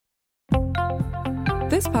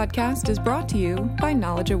This podcast is brought to you by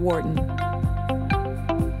Knowledge at Wharton.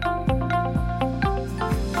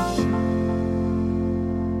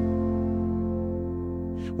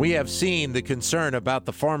 We have seen the concern about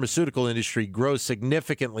the pharmaceutical industry grow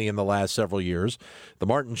significantly in the last several years. The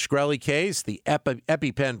Martin Shkreli case, the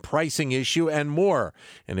EpiPen pricing issue, and more.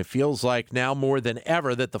 And it feels like now more than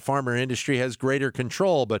ever that the pharma industry has greater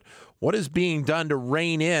control. But what is being done to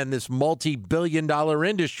rein in this multi-billion-dollar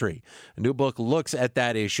industry? A new book looks at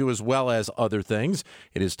that issue as well as other things.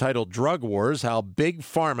 It is titled Drug Wars: How Big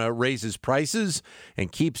Pharma Raises Prices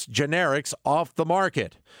and Keeps Generics Off the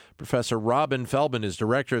Market. Professor Robin Feldman is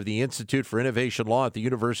director of the Institute for Innovation Law at the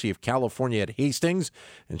University of California at Hastings,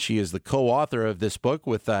 and she is the co-author of this book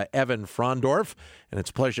with Evan Frondorf. And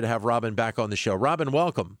it's a pleasure to have Robin back on the show. Robin,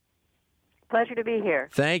 welcome. Pleasure to be here.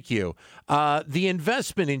 Thank you. The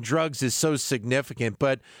investment in drugs is so significant,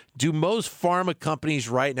 but do most pharma companies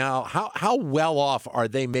right now, how well off are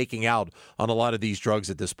they making out on a lot of these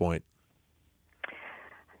drugs at this point?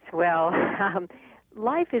 Well,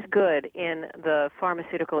 life is good in the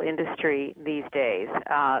pharmaceutical industry these days.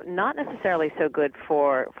 Not necessarily so good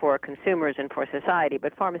for consumers and for society,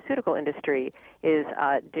 but pharmaceutical industry is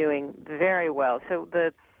doing very well. So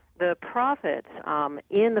the profits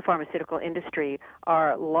in the pharmaceutical industry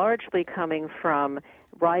are largely coming from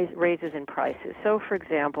raises in prices. So, for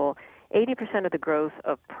example, 80% of the growth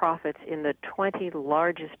of profits in the 20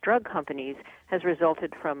 largest drug companies has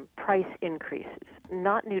resulted from price increases,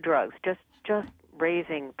 not new drugs, just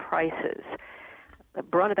raising prices. The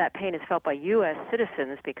brunt of that pain is felt by U.S.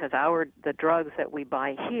 citizens because the drugs that we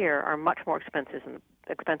buy here are much more expensive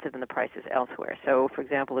than the prices elsewhere. So, for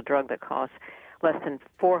example, a drug that costs less than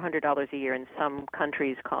 $400 a year in some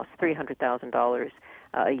countries costs $300,000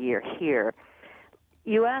 a year here.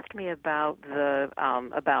 You asked me about the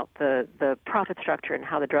profit structure and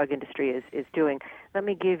how the drug industry is doing. Let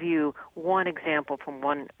me give you one example from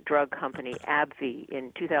one drug company, AbbVie,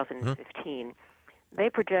 in 2015. They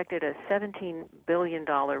projected a $17 billion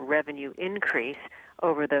revenue increase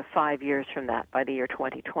over the 5 years from that by the year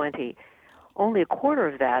 2020. Only a quarter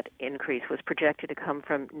of that increase was projected to come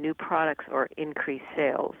from new products or increased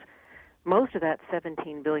sales. Most of that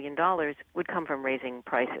 $17 billion would come from raising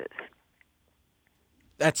prices.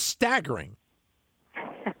 That's staggering.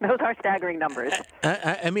 Those are staggering numbers.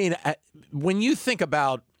 I mean, when you think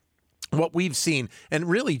about what we've seen, and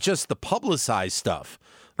really just the publicized stuff,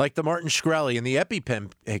 like the Martin Shkreli and the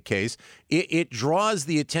EpiPen case, it draws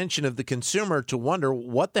the attention of the consumer to wonder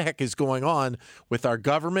what the heck is going on with our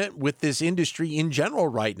government, with this industry in general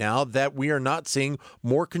right now, that we are not seeing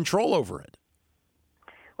more control over it.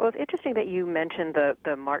 Well, it's interesting that you mentioned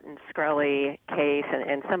the Martin Shkreli case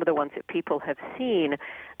and some of the ones that people have seen.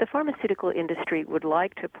 The pharmaceutical industry would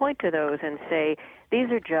like to point to those and say, this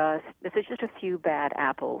is just a few bad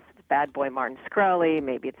apples. Bad boy Martin Shkreli,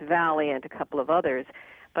 maybe it's Valiant, a couple of others.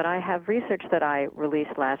 But I have research that I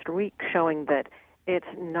released last week showing that it's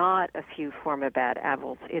not a few former bad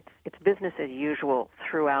apples. It's business as usual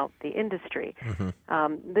throughout the industry.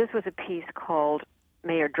 Mm-hmm. This was a piece called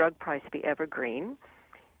May Your Drug Price Be Evergreen?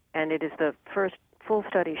 And it is the first full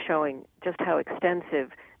study showing just how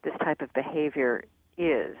extensive this type of behavior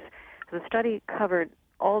is. So the study covered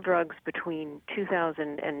all drugs between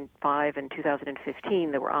 2005 and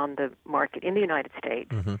 2015 that were on the market in the United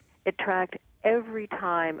States. Mm-hmm. It tracked every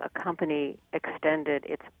time a company extended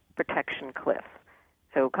its protection cliff.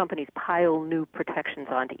 So companies pile new protections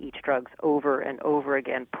onto each drug over and over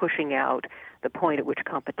again, pushing out the point at which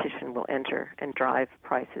competition will enter and drive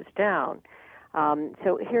prices down.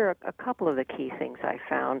 So here are a couple of the key things I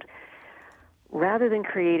found. Rather than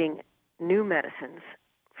creating new medicines,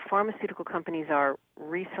 pharmaceutical companies are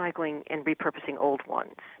recycling and repurposing old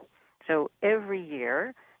ones. So every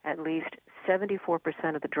year, at least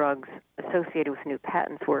 74% of the drugs associated with new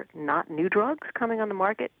patents were not new drugs coming on the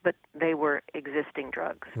market, but they were existing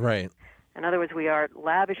drugs. Right. In other words, we are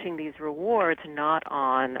lavishing these rewards not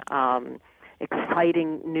on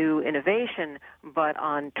exciting new innovation, but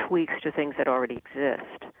on tweaks to things that already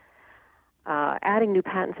exist. Adding new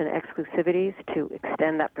patents and exclusivities to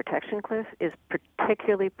extend that protection cliff is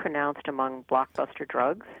particularly pronounced among blockbuster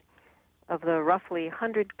drugs. Of the roughly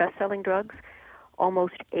 100 best-selling drugs,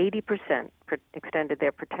 almost 80% extended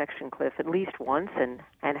their protection cliff at least once,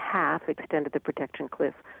 and half extended the protection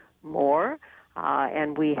cliff more.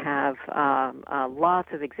 And we have lots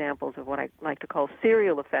of examples of what I like to call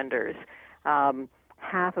serial offenders.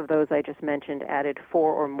 Half of those I just mentioned added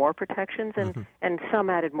 4 or more protections, and some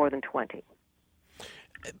added more than 20.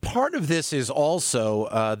 Part of this is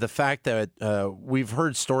also the fact that we've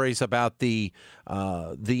heard stories about the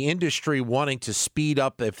industry wanting to speed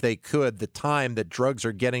up, if they could, the time that drugs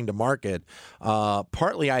are getting to market.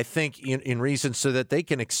 Partly, I think, in reasons so that they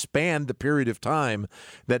can expand the period of time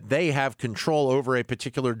that they have control over a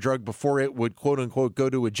particular drug before it would, quote unquote, go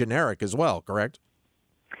to a generic as well. Correct?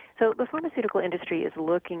 So the pharmaceutical industry is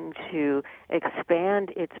looking to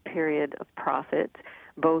expand its period of profits,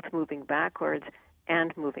 both moving backwards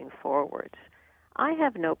and moving forwards. I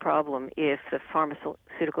have no problem if the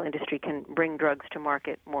pharmaceutical industry can bring drugs to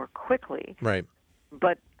market more quickly. Right.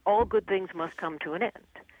 But all good things must come to an end.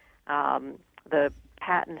 The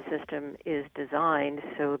patent system is designed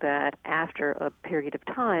so that after a period of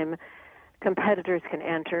time, competitors can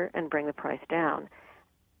enter and bring the price down.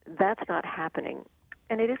 That's not happening.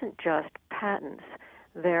 And it isn't just patents.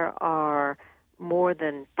 There are more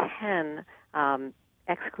than 10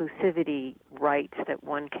 exclusivity rights that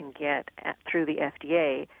one can get through the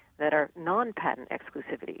FDA that are non-patent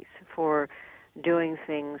exclusivities for doing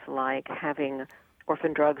things like having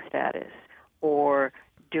orphan drug status or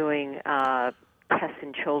doing tests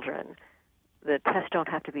in children. The tests don't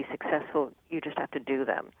have to be successful, you just have to do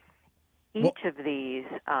them. Each of these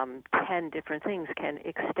 10 different things can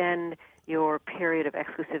extend your period of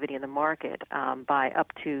exclusivity in the market by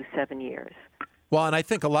up to 7 years. Well, and I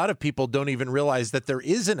think a lot of people don't even realize that there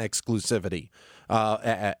is an exclusivity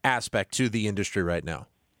aspect to the industry right now.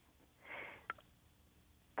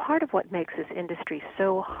 Part of what makes this industry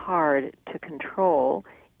so hard to control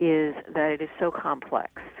is that it is so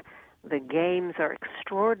complex. The games are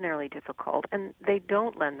extraordinarily difficult, and they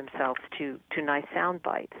don't lend themselves to nice sound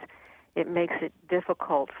bites. It makes it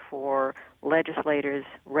difficult for legislators,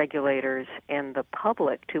 regulators, and the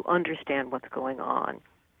public to understand what's going on.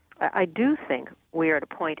 I do think we are at a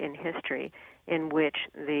point in history in which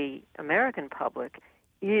the American public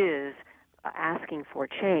is asking for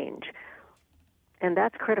change, and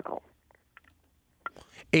that's critical.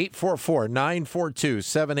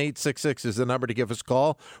 844-942-7866 is the number to give us a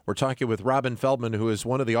call. We're talking with Robin Feldman, who is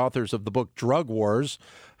one of the authors of the book Drug Wars,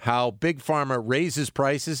 How Big Pharma Raises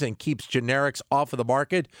Prices and Keeps Generics Off of the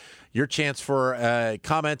Market. Your chance for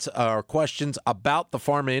comments or questions about the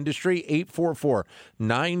pharma industry,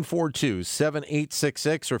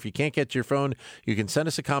 844-942-7866. Or if you can't get to your phone, you can send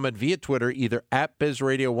us a comment via Twitter, either at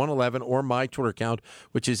BizRadio111 or my Twitter account,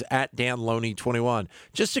 which is at DanLoney21.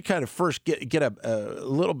 Just to kind of first get a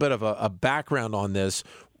little bit of a background on this,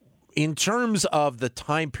 in terms of the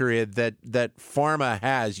time period that pharma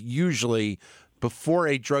has usually before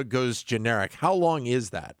a drug goes generic, how long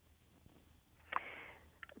is that?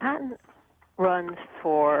 Patent runs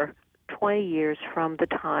for 20 years from the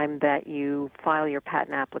time that you file your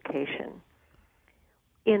patent application.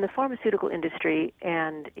 In the pharmaceutical industry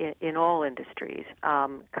and in all industries,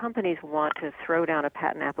 companies want to throw down a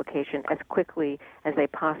patent application as quickly as they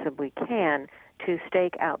possibly can to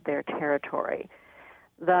stake out their territory.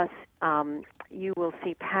 Thus, you will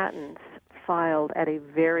see patents filed at a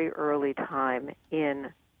very early time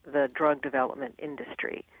in the drug development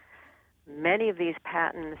industry. Many of these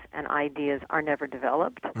patents and ideas are never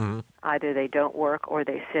developed. Mm-hmm. Either they don't work or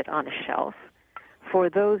they sit on a shelf. For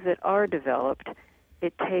those that are developed,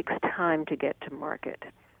 it takes time to get to market.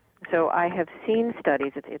 So I have seen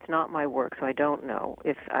studies. It's not my work, so I don't know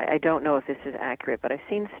if this is accurate. But I've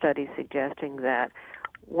seen studies suggesting that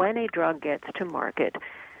when a drug gets to market,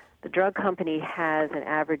 the drug company has an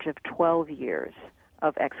average of 12 years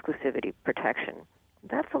of exclusivity protection.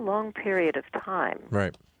 That's a long period of time.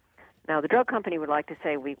 Right. Now, the drug company would like to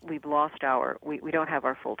say we don't have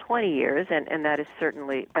our full 20 years, and that's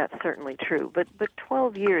certainly true. But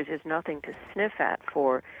 12 years is nothing to sniff at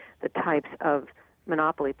for the types of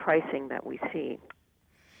monopoly pricing that we see.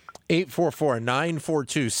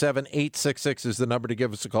 844-942-7866 is the number to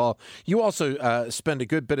give us a call. You also spend a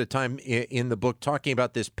good bit of time in the book talking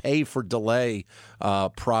about this pay-for-delay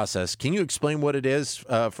process. Can you explain what it is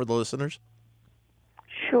for the listeners?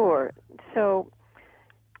 Sure. So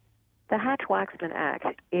the Hatch-Waxman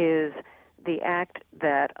Act is the act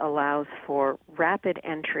that allows for rapid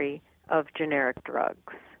entry of generic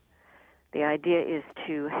drugs. The idea is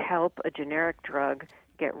to help a generic drug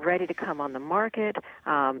get ready to come on the market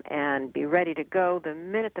and be ready to go the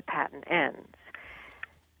minute the patent ends.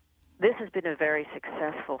 This has been a very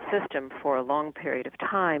successful system for a long period of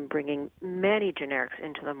time, bringing many generics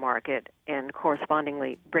into the market and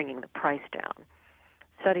correspondingly bringing the price down.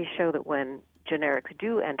 Studies show that when generics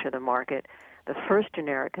do enter the market, the first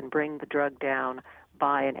generic can bring the drug down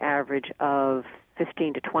by an average of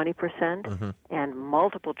 15 to 20%, mm-hmm. and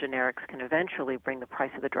multiple generics can eventually bring the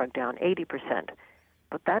price of the drug down 80%.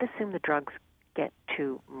 But that assumes the drug's get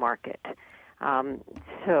to market.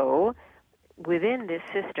 So within this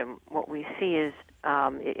system, what we see is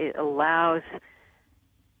it allows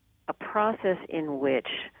a process in which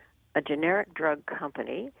a generic drug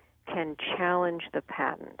company can challenge the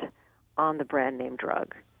patent on the brand name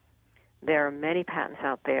drug. There are many patents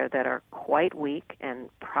out there that are quite weak and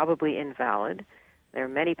probably invalid. There are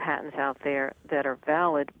many patents out there that are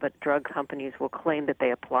valid, but drug companies will claim that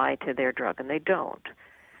they apply to their drug, and they don't.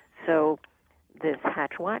 So this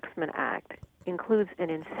Hatch-Waxman Act includes an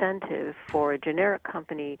incentive for a generic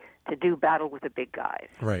company to do battle with the big guys.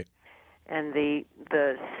 Right. And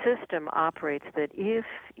the system operates that if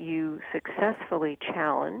you successfully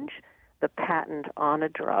challenge the patent on a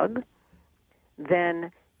drug,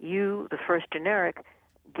 then you, the first generic,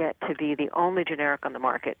 get to be the only generic on the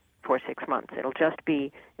market for 6 months. It'll just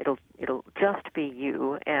be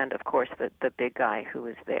you, and of course the big guy who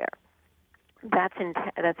is there. That's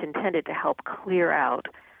intended to help clear out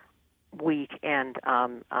weak and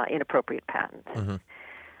inappropriate patents. Mm-hmm.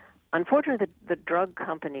 Unfortunately, the drug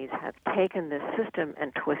companies have taken this system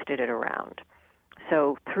and twisted it around.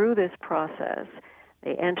 So through this process,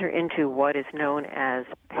 they enter into what is known as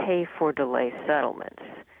pay-for-delay settlements.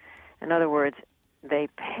 In other words, they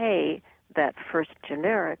pay that first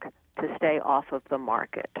generic to stay off of the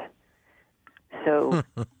market. So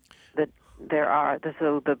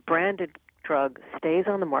the branded drug stays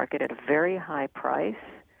on the market at a very high price.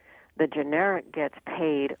 The generic gets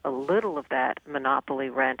paid a little of that monopoly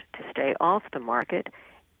rent to stay off the market,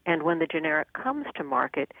 and when the generic comes to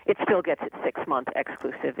market, it still gets its 6-month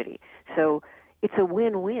exclusivity. So it's a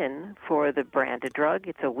win-win for the branded drug.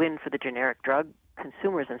 It's a win for the generic drug.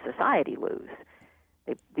 Consumers and society lose.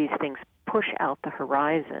 These things push out the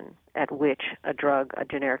horizon at which a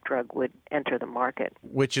generic drug would enter the market.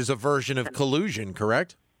 Which is a version of collusion,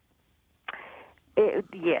 correct?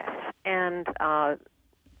 Yes. And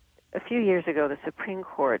a few years ago, the Supreme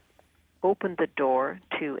Court opened the door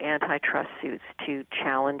to antitrust suits to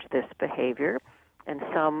challenge this behavior, and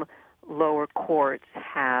some lower courts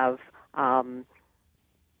have found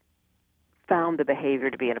the behavior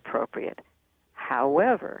to be inappropriate.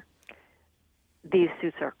 However, these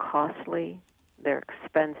suits are costly, they're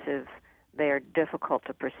expensive, they are difficult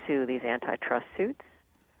to pursue, these antitrust suits,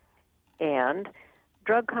 and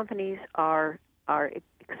drug companies are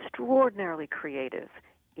extraordinarily creative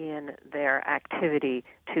in their activity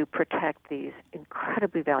to protect these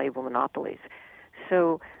incredibly valuable monopolies.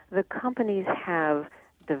 So the companies have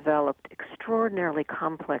developed extraordinarily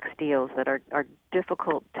complex deals that are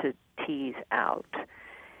difficult to tease out.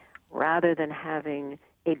 Rather than having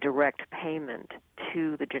a direct payment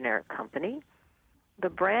to the generic company, the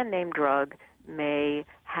brand name drug may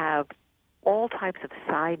have all types of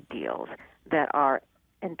side deals that are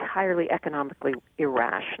entirely economically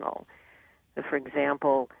irrational. So for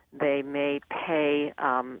example, they may pay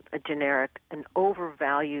a generic an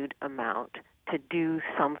overvalued amount to do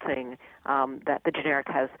something that the generic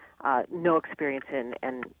has no experience in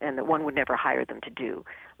and that one would never hire them to do,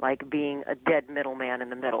 like being a dead middleman in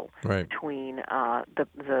the middle between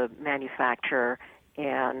the manufacturer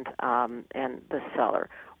and the seller,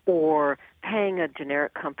 or paying a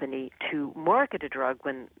generic company to market a drug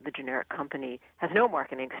when the generic company has no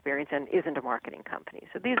marketing experience and isn't a marketing company.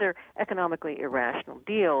 So these are economically irrational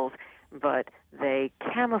deals, but they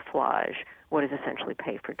camouflage what is essentially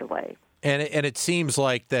pay for delay. And it seems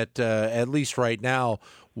like that at least right now,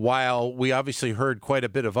 while we obviously heard quite a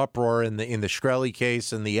bit of uproar in the Shkreli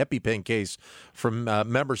case and the EpiPen case from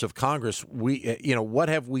members of Congress, what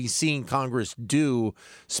have we seen Congress do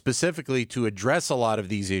specifically to address a lot of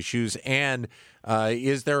these issues? And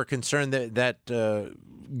is there a concern that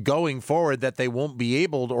going forward that they won't be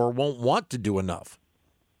able to or won't want to do enough?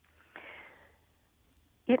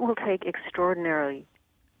 It will take extraordinarily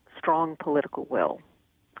strong political will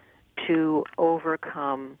to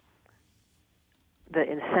overcome the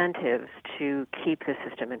incentives to keep the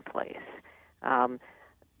system in place. A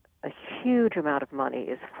huge amount of money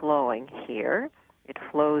is flowing here. It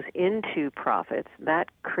flows into profits. That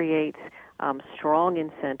creates strong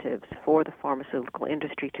incentives for the pharmaceutical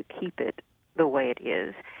industry to keep it the way it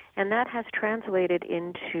is. And that has translated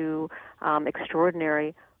into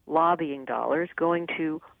extraordinary lobbying dollars going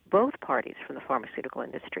to both parties from the pharmaceutical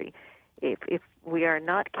industry. If we are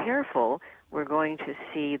not careful, we're going to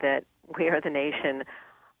see that we are the nation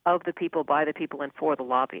of the people, by the people, and for the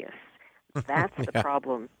lobbyists. That's the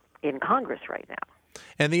problem in Congress right now.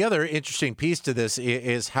 And the other interesting piece to this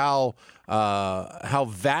is how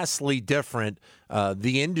vastly different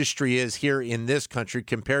the industry is here in this country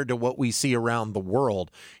compared to what we see around the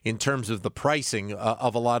world in terms of the pricing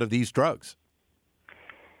of a lot of these drugs.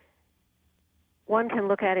 One can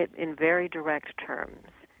look at it in very direct terms.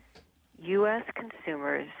 U.S.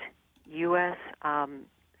 consumers, U.S.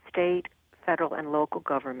 State, federal, and local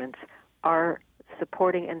governments are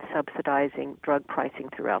supporting and subsidizing drug pricing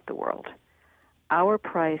throughout the world. Our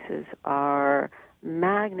prices are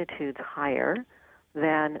magnitudes higher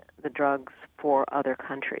than the drugs for other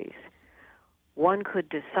countries. One could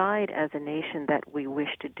decide as a nation that we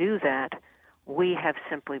wish to do that. We have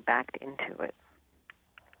simply backed into it.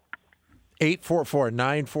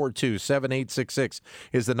 844-942-7866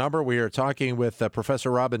 is the number. We are talking with Professor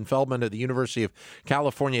Robin Feldman at the University of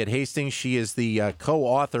California at Hastings. She is the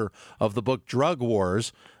co-author of the book Drug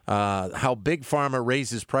Wars, How Big Pharma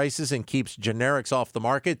Raises Prices and Keeps Generics Off the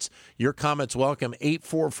Markets. Your comments welcome,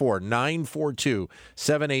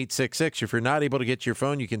 844-942-7866. If you're not able to get to your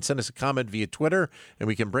phone, you can send us a comment via Twitter, and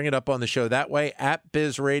we can bring it up on the show that way, at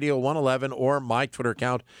BizRadio111, or my Twitter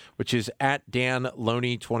account, which is at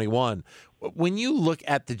DanLoney21. When you look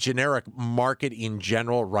at the generic market in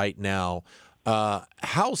general right now,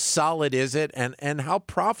 how solid is it, and how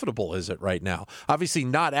profitable is it right now? Obviously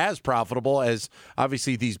not as profitable as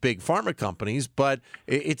obviously these big pharma companies, but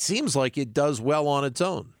it seems like it does well on its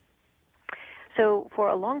own. So for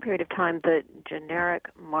a long period of time, the generic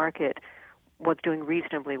market was doing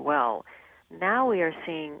reasonably well. Now we are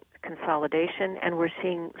seeing consolidation, and we're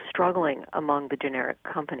seeing struggling among the generic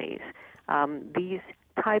companies. These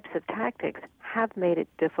types of tactics have made it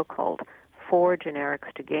difficult for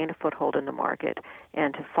generics to gain a foothold in the market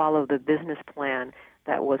and to follow the business plan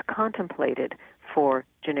that was contemplated for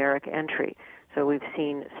generic entry. So we've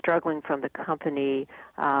seen struggling from the company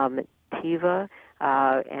Teva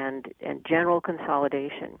and general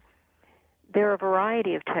consolidation. There are a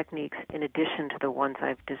variety of techniques in addition to the ones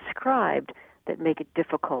I've described that make it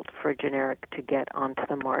difficult for a generic to get onto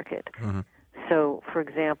the market. Mm-hmm. So, for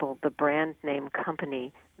example, the brand name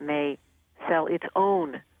company may sell its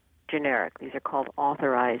own generic. These are called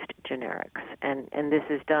authorized generics. And this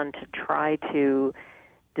is done to try to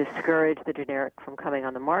discourage the generic from coming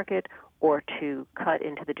on the market or to cut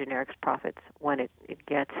into the generic's profits when it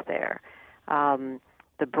gets there.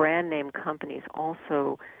 The brand name companies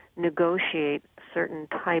also negotiate certain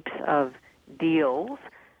types of deals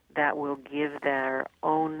that will give their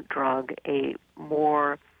own drug a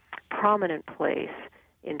more prominent place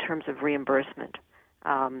in terms of reimbursement.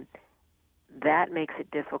 That makes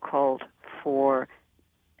it difficult for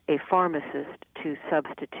a pharmacist to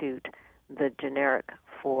substitute the generic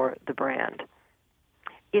for the brand.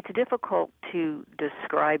 It's difficult to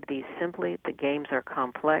describe these simply. The games are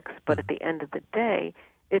complex, but at the end of the day,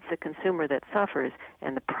 it's the consumer that suffers,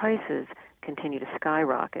 and the prices continue to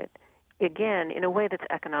skyrocket, again, in a way that's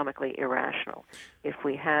economically irrational. If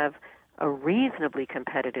we have a reasonably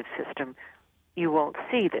competitive system, you won't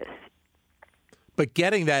see this. But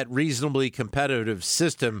getting that reasonably competitive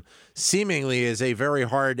system seemingly is a very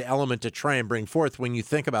hard element to try and bring forth when you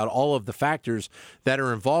think about all of the factors that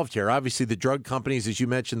are involved here. Obviously, the drug companies, as you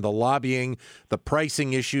mentioned, the lobbying, the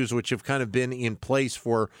pricing issues, which have kind of been in place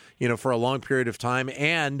for a long period of time,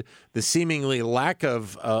 and the seemingly lack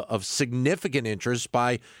of significant interest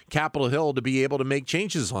by Capitol Hill to be able to make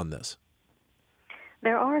changes on this.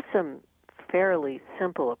 There are some fairly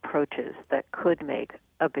simple approaches that could make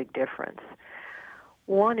a big difference.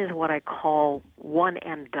 One is what I call one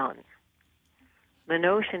and done. The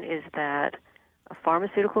notion is that a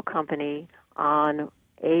pharmaceutical company on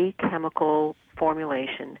a chemical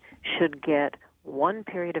formulation should get one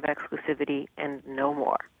period of exclusivity and no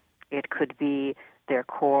more. It could be their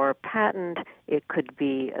core patent, it could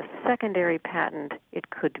be a secondary patent, it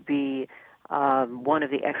could be one of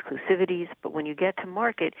the exclusivities, but when you get to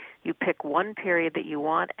market, you pick one period that you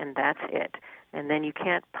want, and that's it. And then you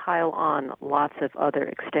can't pile on lots of other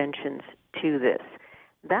extensions to this.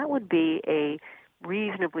 That would be a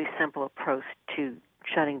reasonably simple approach to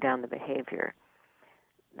shutting down the behavior.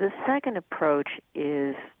 The second approach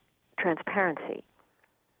is transparency.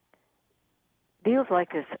 Deals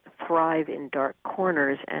like this thrive in dark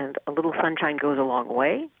corners, and a little sunshine goes a long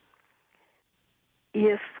way.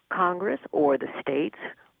 If Congress or the states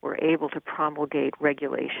were able to promulgate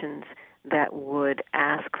regulations that would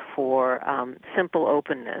ask for simple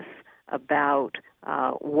openness about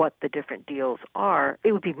what the different deals are,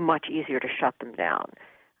 it would be much easier to shut them down.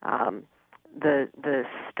 The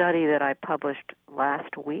study that I published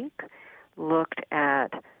last week looked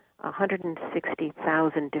at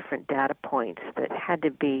 160,000 different data points that had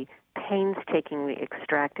to be painstakingly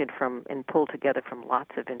extracted from and pulled together from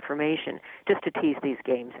lots of information just to tease these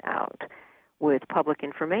games out. With public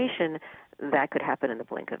information, that could happen in the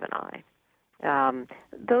blink of an eye.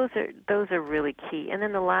 Those are really key. And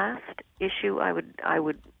then the last issue I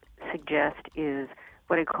would suggest is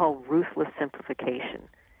what I call ruthless simplification.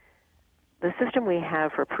 The system we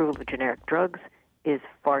have for approval of generic drugs is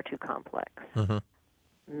far too complex. Mm-hmm.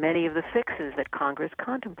 Many of the fixes that Congress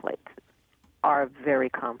contemplates are very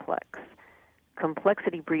complex.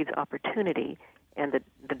 Complexity breeds opportunity, and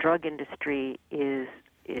the drug industry is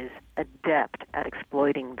adept at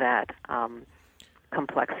exploiting that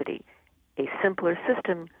complexity. A simpler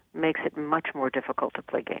system makes it much more difficult to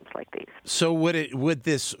play games like these. So would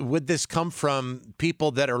this come from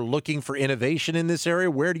people that are looking for innovation in this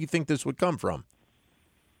area? Where do you think this would come from?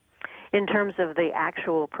 In terms of the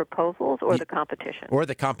actual proposals or the competition? Or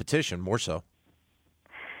the competition, more so.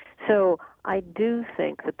 So I do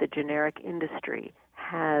think that the generic industry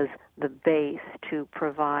has the base to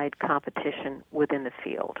provide competition within the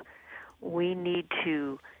field. We need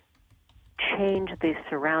to change the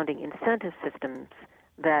surrounding incentive systems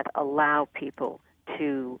that allow people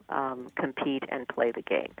to compete and play the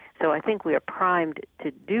game. So I think we are primed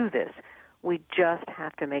to do this. We just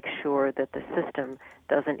have to make sure that the system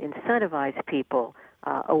doesn't incentivize people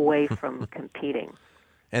away from competing.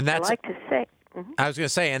 And that's, I like to say... Mm-hmm. I was going to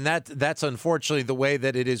say, and that's unfortunately the way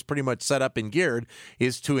that it is pretty much set up and geared,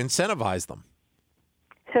 is to incentivize them.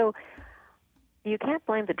 So you can't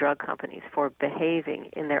blame the drug companies for behaving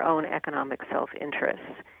in their own economic self-interests.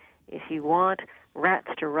 If you want rats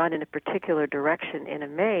to run in a particular direction in a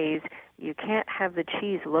maze, you can't have the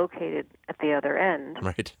cheese located at the other end.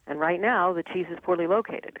 Right. And right now, the cheese is poorly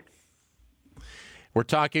located. We are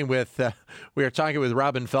talking with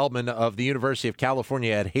Robin Feldman of the University of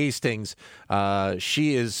California at Hastings.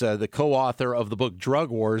 She is the co-author of the book Drug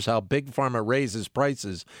Wars: How Big Pharma Raises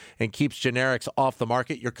Prices and Keeps Generics Off the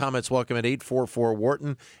Market. Your comments welcome at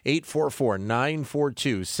 844-WHARTON,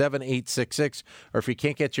 844-942-7866. Or if you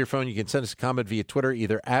can't get to your phone, you can send us a comment via Twitter,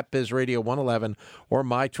 either at BizRadio111 or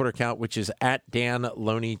my Twitter account, which is at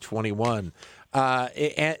DanLoney21.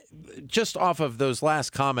 And just off of those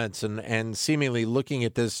last comments and seemingly looking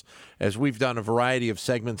at this as we've done a variety of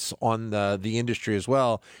segments on the industry as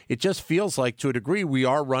well, it just feels like to a degree we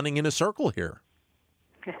are running in a circle here.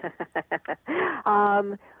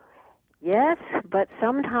 Yes, but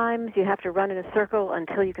sometimes you have to run in a circle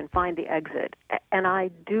until you can find the exit. And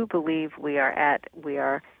I do believe we are at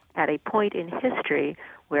a point in history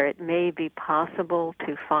where it may be possible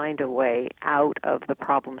to find a way out of the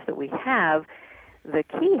problems that we have. The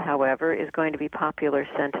key, however, is going to be popular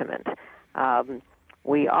sentiment.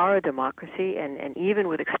 We are a democracy, and even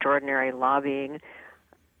with extraordinary lobbying,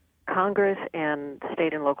 Congress and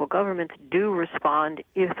state and local governments do respond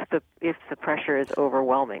if the pressure is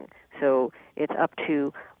overwhelming. So it's up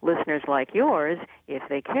to listeners like yours, if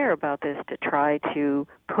they care about this, to try to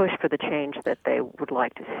push for the change that they would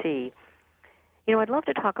like to see. You know, I'd love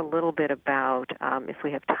to talk a little bit about, if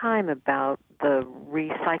we have time, about the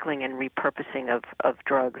recycling and repurposing of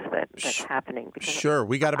drugs that's happening. Because sure,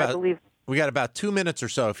 we got about 2 minutes or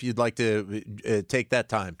so if you'd like to take that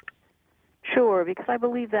time. Sure, because I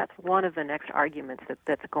believe that's one of the next arguments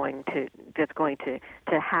that's going to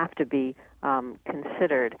have to be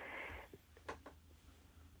considered.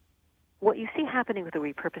 What you see happening with the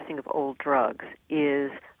repurposing of old drugs is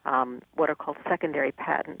what are called secondary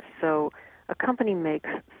patents. So a company makes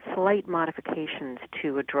slight modifications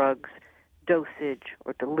to a drug's dosage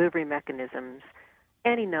or delivery mechanisms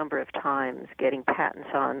any number of times, getting patents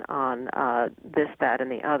on this, that,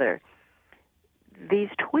 and the other. These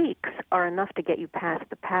tweaks are enough to get you past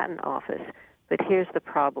the patent office, but here's the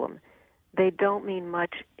problem. They don't mean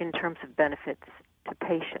much in terms of benefits to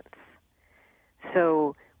patients.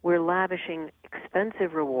 So we're lavishing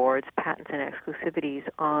expensive rewards, patents, and exclusivities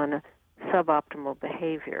on suboptimal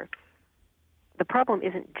behavior. The problem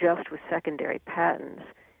isn't just with secondary patents.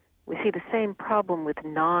 We see the same problem with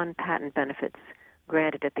non-patent benefits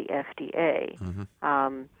granted at the FDA.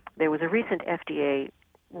 Mm-hmm. There was a recent FDA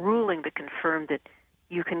ruling that confirmed that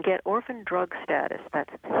you can get orphan drug status, that's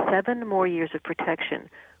 7 more years of protection,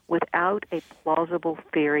 without a plausible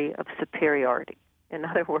theory of superiority. In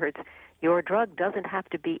other words, your drug doesn't have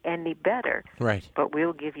to be any better, right? But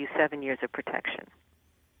we'll give you 7 years of protection.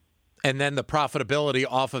 And then the profitability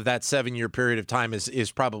off of that 7-year period of time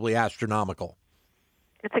is probably astronomical.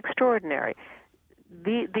 It's extraordinary.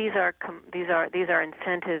 These are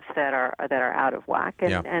incentives that are out of whack,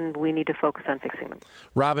 and we need to focus on fixing them.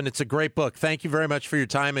 Robin, it's a great book. Thank you very much for your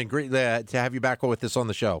time, and great to have you back with us on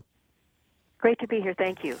the show. Great to be here.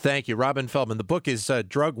 Thank you. Thank you. Robin Feldman. The book is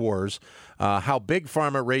Drug Wars: How Big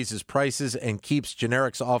Pharma Raises Prices and Keeps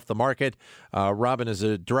Generics Off the Market. Robin is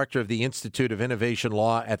a director of the Institute of Innovation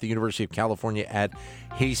Law at the University of California at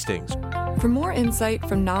Hastings. For more insight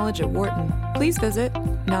from Knowledge at Wharton, please visit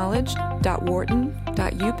knowledge.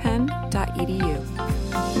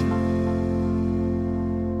 www.wharton.upenn.edu.